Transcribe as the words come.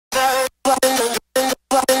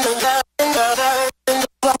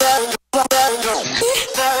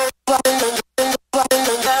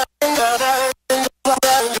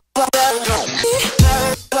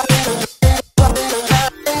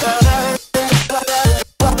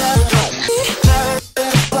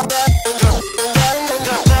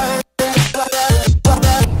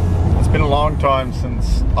time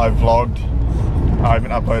since I vlogged. I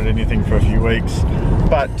haven't uploaded anything for a few weeks,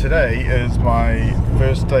 but today is my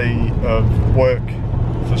first day of work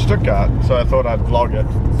for Stuttgart, so I thought I'd vlog it.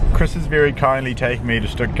 Chris is very kindly taking me to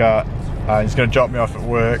Stuttgart. He's going to drop me off at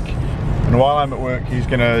work, and while I'm at work he's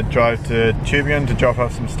going to drive to Tübingen to drop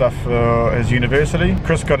off some stuff for his university.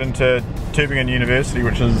 Chris got into Tübingen University,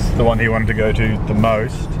 which is the one he wanted to go to the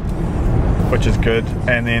most, which is good,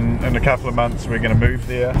 and then in a couple of months we're going to move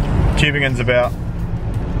there. Tübingen's about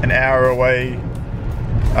an hour away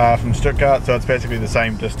from Stuttgart, so it's basically the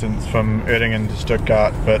same distance from Uerdingen to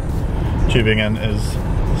Stuttgart, but Tübingen is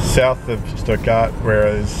south of Stuttgart,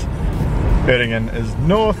 whereas Uerdingen is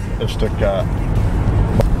north of Stuttgart.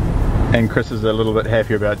 And Chris is a little bit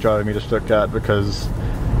happier about driving me to Stuttgart because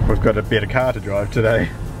we've got a better car to drive today.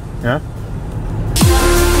 Yeah?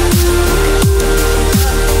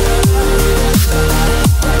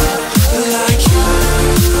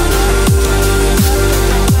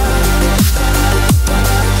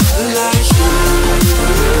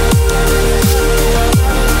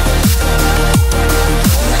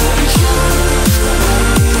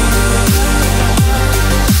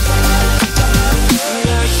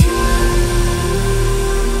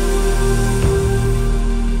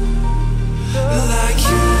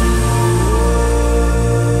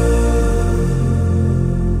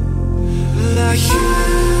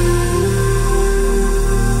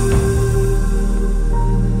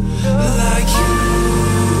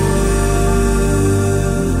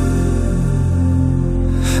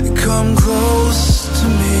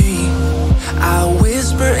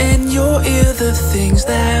 The things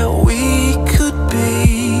that we could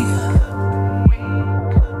be,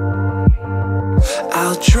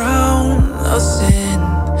 I'll drown us in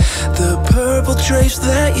the purple drapes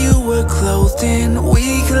that you were clothed in.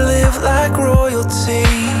 We could live like royalty.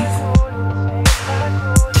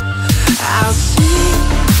 I'll sing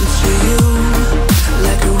to you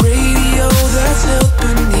like a radio that's held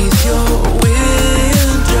beneath your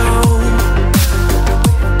window.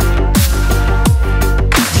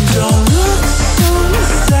 Don't look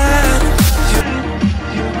so sad.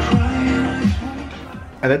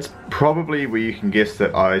 And that's probably where you can guess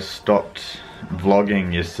that I stopped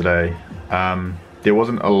vlogging yesterday. There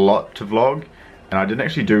wasn't a lot to vlog, and I didn't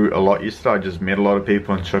actually do a lot yesterday. I just met a lot of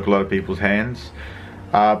people and shook a lot of people's hands.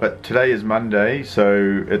 But today is Monday,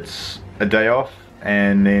 so it's a day off,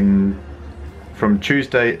 and then from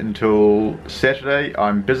Tuesday until Saturday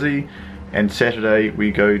I'm busy, and Saturday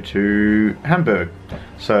we go to Hamburg.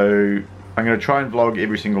 So I'm going to try and vlog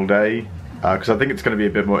every single day, because I think it's going to be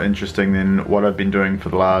a bit more interesting than what I've been doing for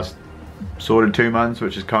the last sort of 2 months,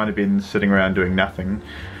 which has kind of been sitting around doing nothing.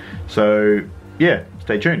 So yeah,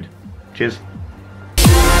 stay tuned. Cheers.